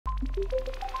This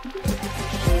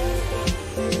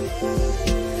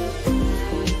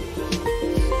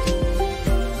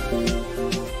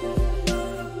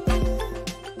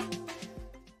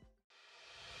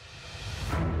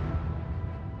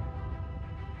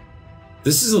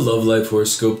is a Love Life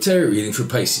Horoscope tarot reading for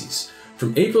Pisces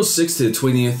from April 6th to the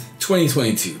 20th,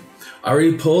 2022. I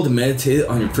already pulled and meditated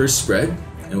on your first spread,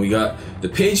 and we got the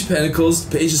Page of Pentacles,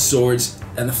 the Page of Swords,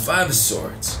 and the Five of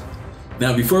Swords.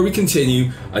 Now, before we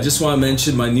continue, I just want to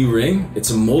mention my new ring.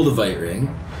 It's a Moldavite ring.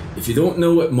 If you don't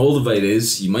know what Moldavite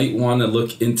is, you might want to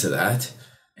look into that.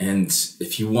 And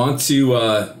if you want to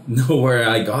know where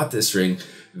I got this ring,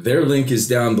 their link is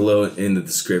down below in the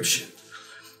description.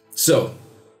 So,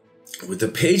 with the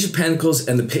Page of Pentacles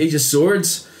and the Page of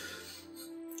Swords,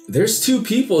 there's two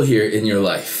people here in your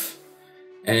life.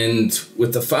 And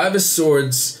with the Five of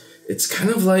Swords, it's kind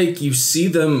of like you see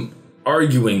them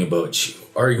arguing about you.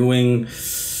 Arguing,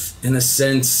 in a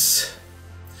sense,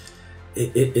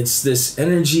 it's this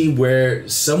energy where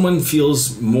someone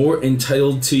feels more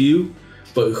entitled to you,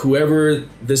 but whoever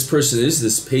this person is,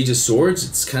 this Page of Swords,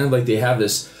 it's kind of like they have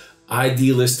this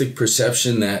idealistic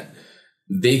perception that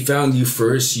they found you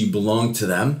first, you belong to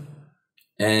them.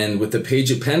 And with the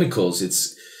Page of Pentacles,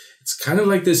 it's kind of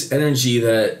like this energy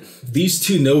that these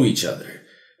two know each other.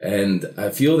 And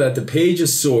I feel that the Page of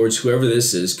Swords, whoever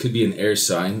this is, could be an air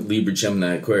sign, Libra,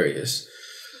 Gemini, Aquarius,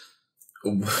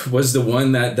 was the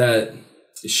one that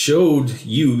showed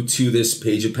you to this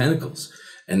Page of Pentacles.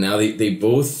 And now they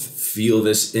both feel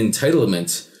this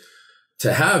entitlement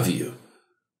to have you.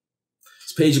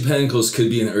 Page of Pentacles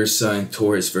could be an earth sign,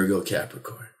 Taurus, Virgo,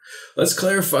 Capricorn. Let's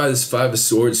clarify this Five of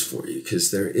Swords for you, because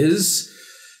there is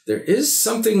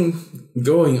something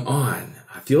going on.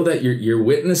 I feel that you're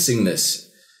witnessing this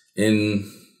in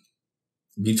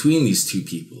between these two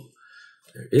people.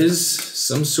 There is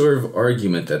some sort of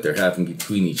argument that they're having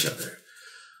between each other.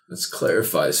 Let's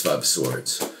clarify this Five of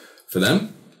Swords. For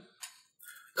them,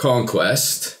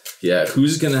 conquest. Yeah,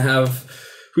 who's gonna have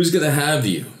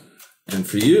you? And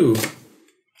for you,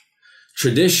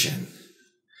 tradition.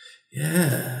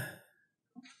 Yeah.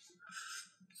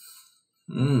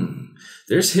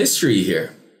 There's history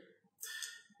here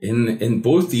in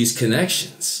both these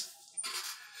connections.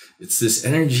 It's this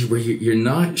energy where you're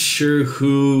not sure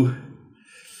who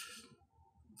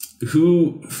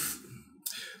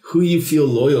you feel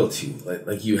loyal to.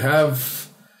 Like you have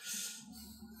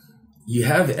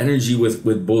energy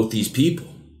with both these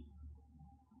people.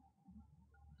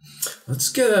 Let's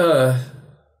get a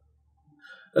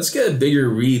bigger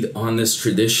read on this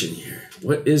tradition here.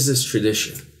 What is this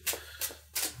tradition?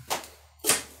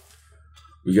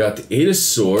 We got the Eight of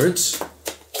Swords,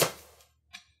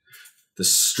 the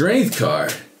Strength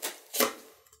card,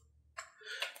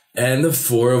 and the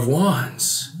Four of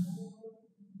Wands.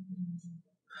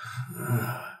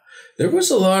 There was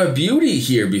a lot of beauty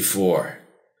here before.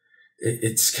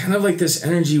 It's kind of like this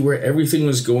energy where everything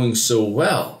was going so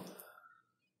well.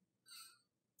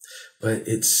 But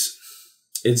it's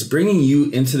bringing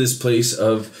you into this place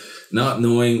of not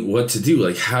knowing what to do.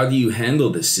 Like, how do you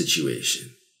handle this situation?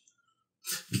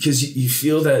 Because you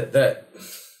feel that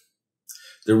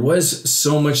there was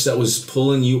so much that was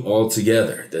pulling you all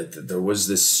together, that there was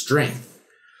this strength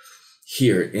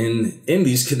here in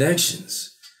these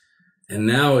connections. And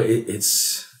now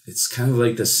it's kind of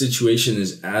like the situation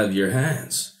is out of your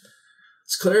hands.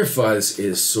 Let's clarify this Eight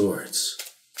of Swords.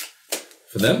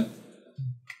 For them,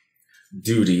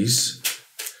 duties.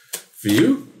 For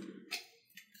you,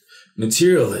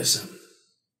 materialism.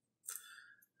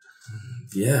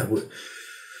 Yeah,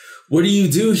 what do you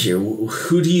do here?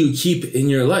 Who do you keep in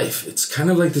your life? It's kind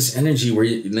of like this energy where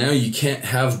now you can't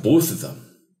have both of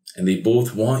them, and they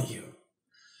both want you.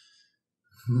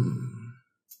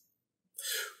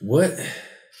 What?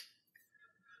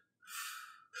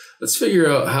 Let's figure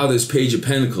out how this Page of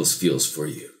Pentacles feels for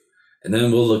you, and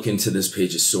then we'll look into this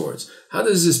Page of Swords. How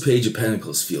does this Page of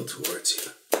Pentacles feel towards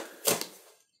you?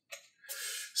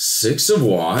 Six of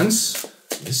Wands.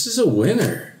 This is a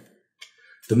winner.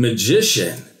 The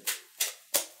Magician.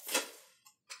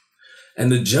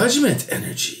 And the Judgment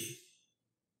energy.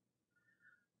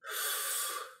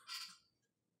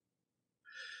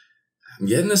 I'm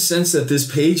getting a sense that this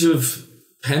Page of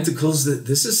Pentacles, that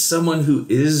this is someone who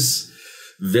is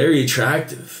very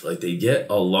attractive. Like, they get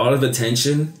a lot of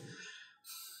attention.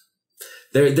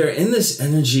 They're in this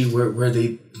energy where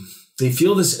they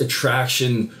feel this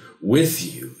attraction with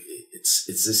you. It's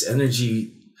this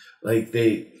energy, like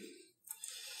they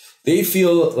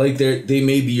feel like they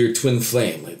may be your twin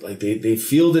flame. Like they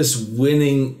feel this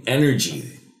winning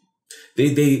energy.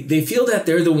 They feel that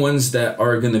they're the ones that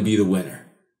are going to be the winner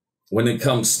when it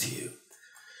comes to you.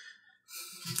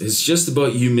 It's just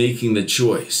about you making the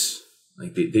choice.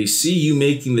 Like they see you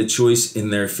making the choice in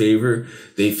their favor.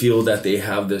 They feel that they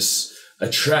have this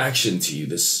attraction to you,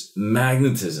 this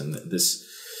magnetism, this,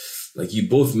 like you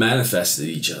both manifested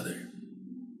each other.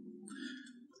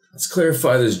 Let's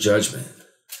clarify this judgment.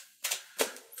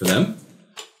 For them,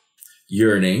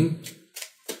 yearning.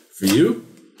 For you,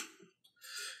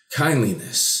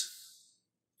 kindliness.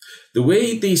 The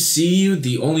way they see you,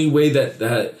 the only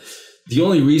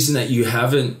reason that you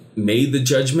haven't made the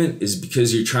judgment is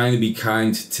because you're trying to be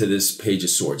kind to this Page of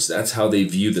Swords. That's how they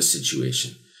view the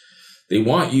situation. They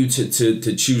want you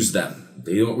to choose them.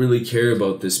 They don't really care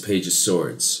about this Page of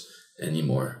Swords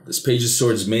anymore. This Page of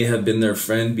Swords may have been their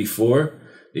friend before.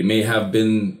 They may have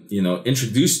been,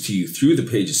 introduced to you through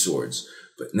the Page of Swords.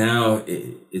 But now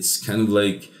it's kind of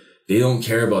like they don't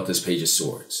care about this Page of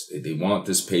Swords. They want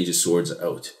this Page of Swords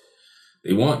out.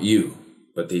 They want you,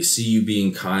 but they see you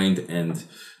being kind, and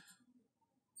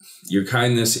your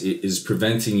kindness is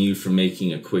preventing you from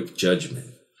making a quick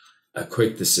judgment, a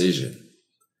quick decision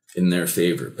in their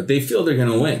favor. But they feel they're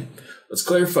going to win. Let's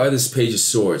clarify this Page of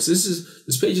Swords.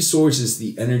 This Page of Swords is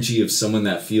the energy of someone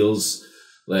that feels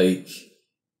like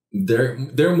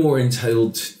they're more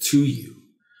entitled to you,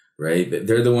 right?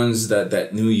 They're the ones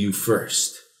that knew you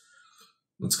first.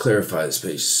 Let's clarify this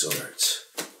Page of Swords.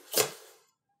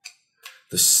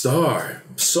 The Star,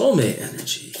 soulmate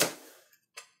energy.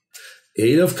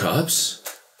 8 of Cups.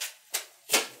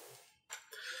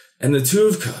 And the 2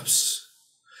 of Cups.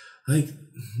 Like,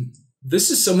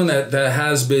 this is someone that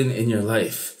has been in your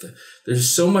life. There's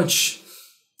so much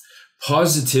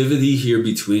positivity here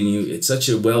between you. It's such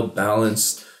a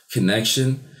well-balanced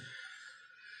connection.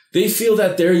 They feel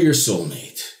that they're your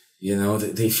soulmate.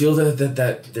 They feel that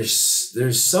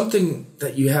there's something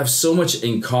that you have so much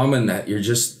in common that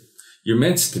you're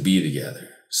meant to be together.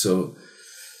 So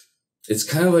it's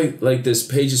kind of like this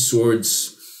Page of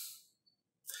Swords.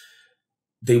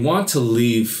 They want to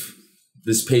leave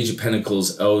this Page of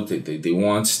Pentacles out. They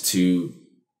want to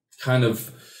kind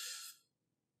of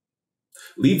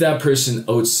leave that person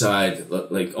outside,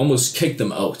 like almost kick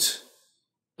them out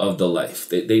of the life.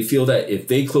 They feel that if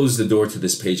they close the door to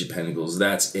this Page of Pentacles,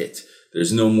 that's it.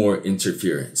 There's no more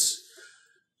interference.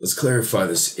 Let's clarify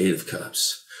this 8 of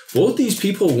Cups. Both these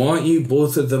people want you.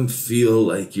 Both of them feel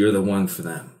like you're the one for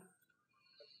them.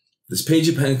 This Page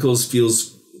of Pentacles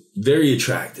feels very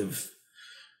attractive,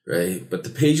 right? But the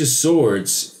Page of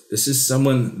Swords, this is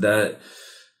someone that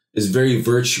is very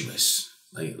virtuous.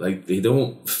 Like they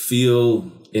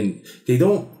feel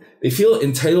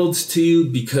entitled to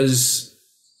you because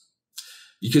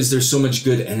there's so much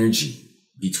good energy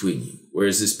between you.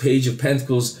 Whereas this Page of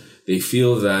Pentacles, they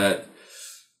feel that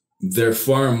they're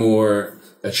far more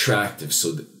attractive,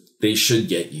 so they should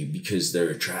get you because they're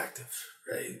attractive,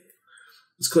 right?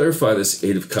 Let's clarify this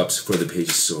 8 of Cups for the Page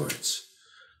of Swords.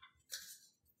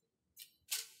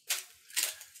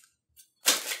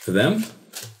 For them,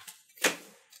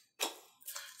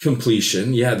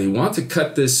 completion. Yeah, they want to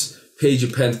cut this Page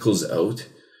of Pentacles out.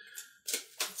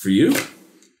 For you,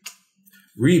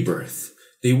 rebirth.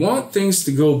 They want things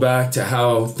to go back to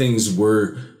how things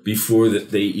were before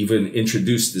that they even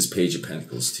introduced this Page of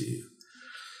Pentacles to you.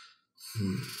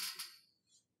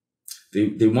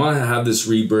 They want to have this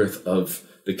rebirth of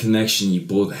the connection you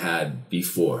both had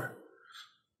before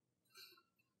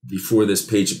this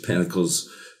Page of Pentacles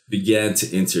began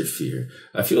to interfere.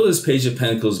 I feel this Page of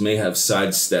Pentacles may have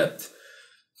sidestepped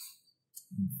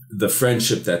the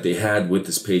friendship that they had with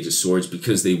this Page of Swords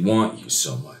because they want you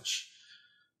so much,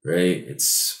 right?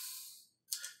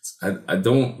 I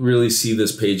don't really see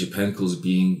this Page of Pentacles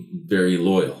being very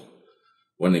loyal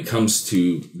when it comes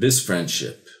to this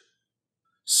friendship.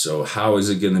 So how is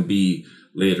it going to be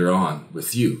later on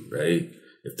with you, right?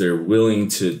 If they're willing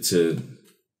to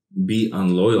be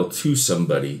unloyal to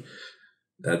somebody,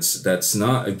 that's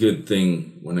not a good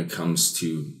thing when it comes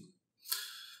to,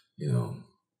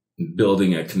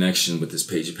 building a connection with this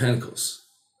Page of Pentacles.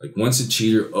 Like once a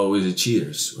cheater, always a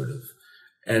cheater sort of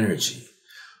energy.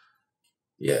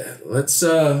 Yeah, let's,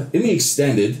 in the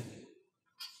extended,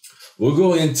 we'll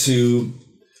go into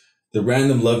the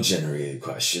random love generated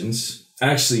questions.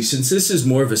 Actually, since this is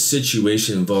more of a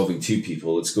situation involving two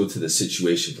people, let's go to the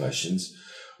situation questions.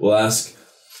 We'll ask,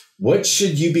 what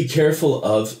should you be careful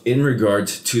of in regard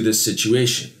to this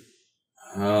situation?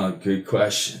 Good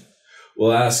question.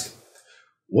 We'll ask,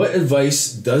 what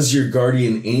advice does your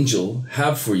guardian angel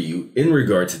have for you in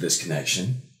regard to this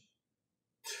connection?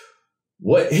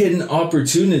 What hidden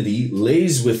opportunity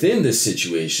lays within this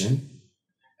situation?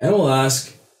 And we'll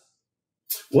ask,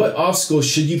 what obstacles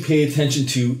should you pay attention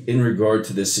to in regard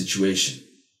to this situation?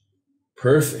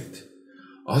 Perfect.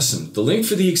 Awesome. The link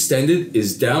for the extended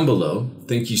is down below.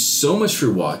 Thank you so much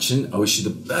for watching. I wish you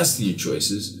the best of your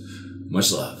choices.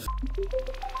 Much love.